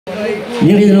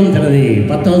இன்றைய தினம் தனது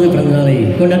 10வது பிறந்த நாளை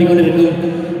கொண்டாடி கொண்டிருக்கும்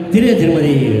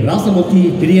திருமதி ராசமூர்த்தி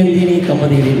பிரியந்தினி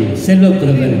தம்பதிகளின் செல்வ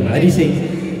புதல்வன் அரிசை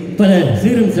பல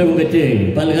சீரும் சிறப்பும் பெற்று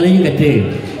பல்கலையும் கற்று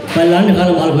பல ஆண்டு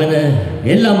காலம் வாழ்வென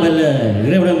எல்லாம் வல்ல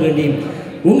இறைவனம் வேண்டி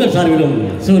உங்கள் சார்பிலும்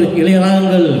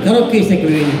இளையராகங்கள் கரோக்கே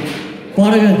இசைக்குழுவின்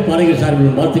பாடகர்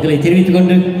சார்பிலும் வாழ்த்துக்களை தெரிவித்துக்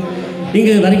கொண்டு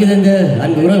இங்கு வருகை தந்த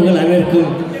அன்பு உறவுகள் அனைவருக்கும்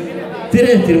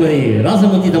திருமதி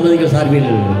ராசமூர்த்தி தம்பதிகள்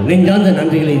சார்பில் நெஞ்சார்ந்த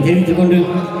நன்றிகளை தெரிவித்துக் கொண்டு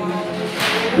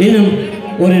இன்னும்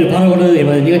ஒரு பாடலோடு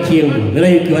எமது நிகழ்ச்சியும்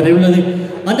நிறைவுக்கு வரவுள்ளது.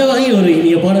 அந்த வகையில் ஒரு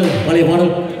இனிய பாடல், பழைய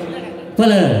பாடல்,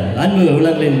 பல அன்பு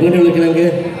உள்ளங்களின் வேண்டுகளுக்கு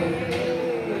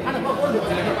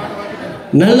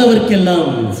நல்லவர்க்கெல்லாம்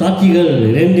சாட்சிகள்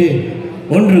 2,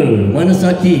 ஒன்று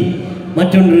மனசாட்சி,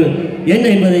 மற்றொன்று என்ன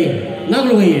என்பதை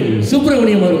நாகர்கோயில்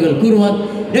சுப்பிரமணியம் அவர்கள் கூறுவார்.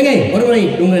 எங்கே ஒருவரை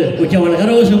உங்கள் உச்சமான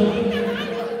கரகோஷம்.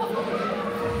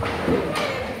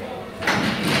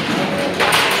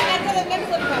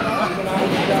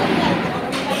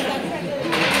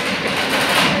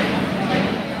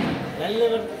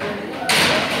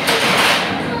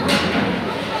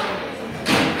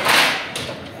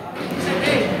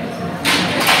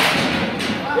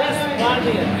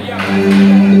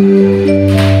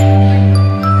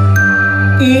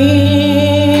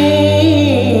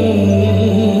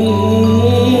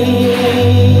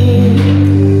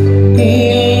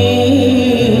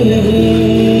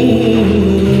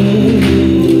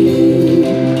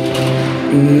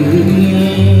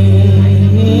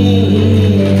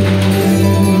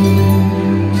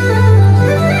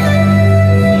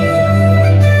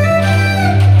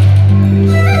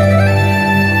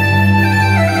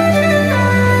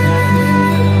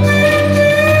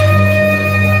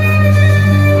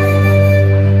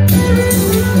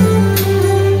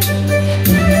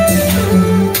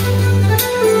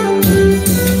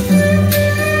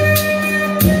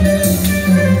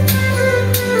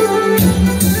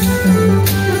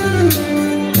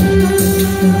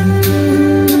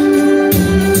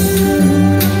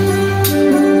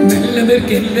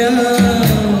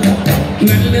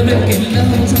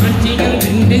 நல்லவர்க்கெல்லாம் சாட்சிகள்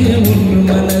 2, ஒன்று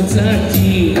மனசாட்சி,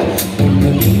 ஒன்று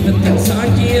தெய்வத்தின்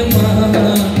சாட்சியம்மா.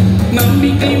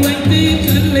 நம்பிக்கை வைத்து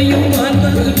கல்லையும்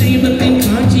பார்த்தால் தெய்வத்தின்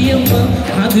காட்சியம்மா.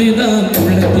 அதுதான்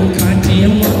உள்ளத்தின்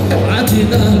காட்சியம்மா,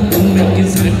 அதுதான் உண்மைக்கு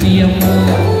சாட்சியம்மா.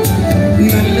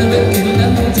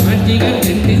 நல்லவர்க்கெல்லாம் சாட்சிகள்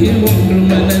 2, ஒன்று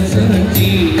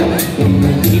மனசாட்சி,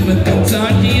 ஒன்று தெய்வத்தின்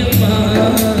சாட்சியம்மா,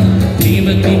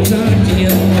 தெய்வத்தின்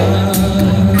சாட்சியம்மா.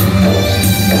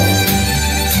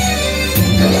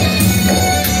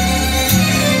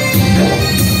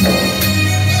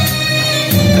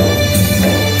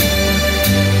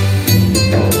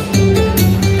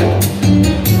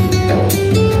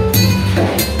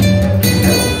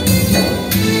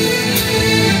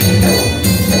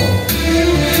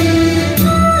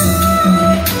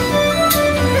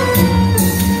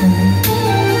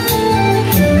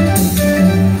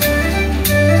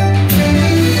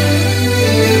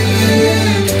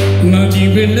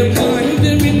 வெள்ளம்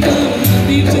பாய்ந்து விட்டால்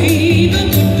நதி செய்த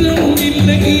குற்றம்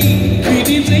இல்லை,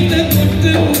 விதி செய்த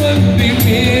குற்றம் வந்து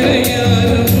வேற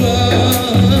யாரம்மா.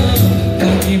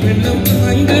 நதி வெள்ளம்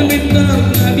பாய்ந்து விட்டால்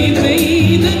நதி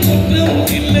செய்த குற்றம்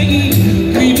இல்லை,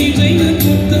 விதி செய்த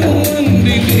குற்றம்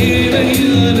வந்து வேற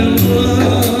யாரம்மா.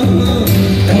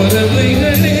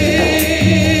 பறவைகளே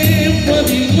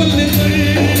பதில் சொல்லுங்கள்,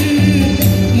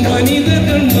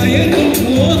 மனிதர்கள் மயங்கும்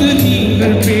போது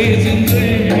நீங்கள் பேசுங்கள்.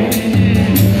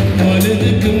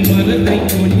 மனதை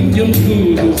கொஞ்சம்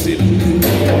கூறு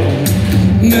செல்லுங்கள்.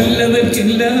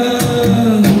 நல்லவர்க்கெல்லாம்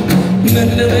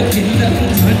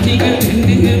சாட்சிகள்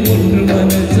 2, ஒன்று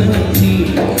மனசாட்சி,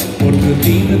 ஒன்று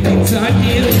தெய்வத்தின்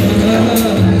சாட்சியம்மா,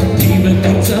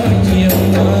 தெய்வத்தின்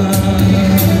சாட்சியம்மா.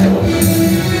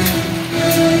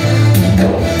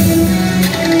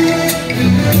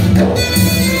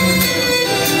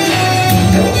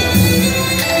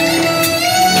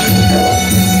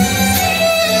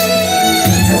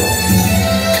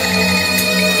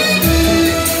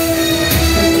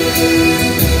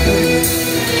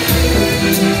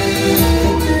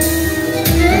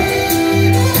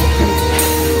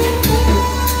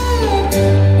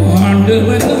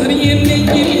 ஆண்டவர் என்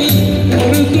நெஞ்சில்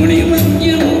ஒரு துணி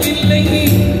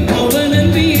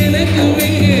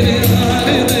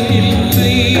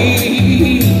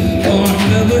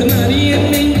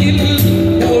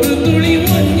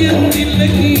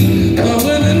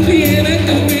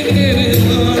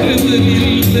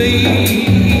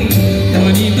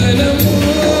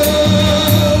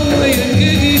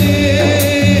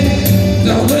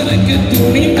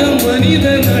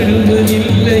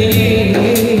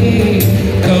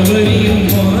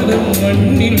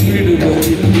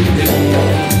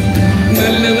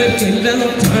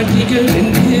எல்லாம் சாட்சிகள்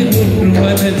என்று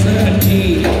ஒன்றுவத சாட்சி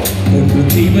ஒன்று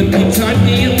தெய்வத்தின்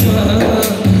சாட்சியம்மா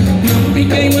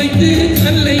நம்பிக்கை வைத்து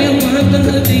கல்லையம்மா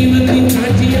தெய்வத்தின்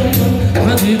சாட்சியம்மா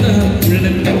அதுதான்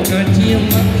உள்ளத்தின்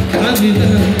சாட்சியம்மா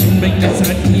அதுதான் உண்மைக்கு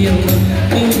சாட்சியம்மா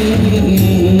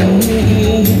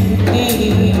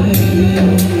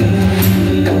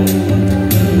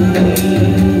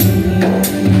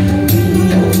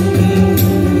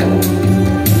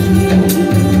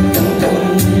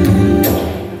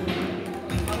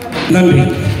நன்றி.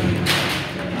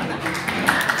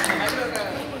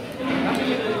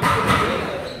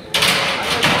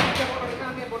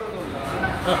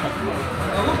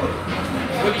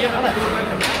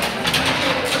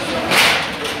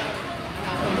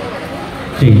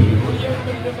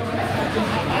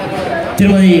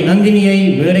 திருமதி நந்தினியை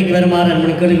மேடைக்கு வருமாறு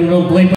கேட்டுக்கொள்கிறோம்.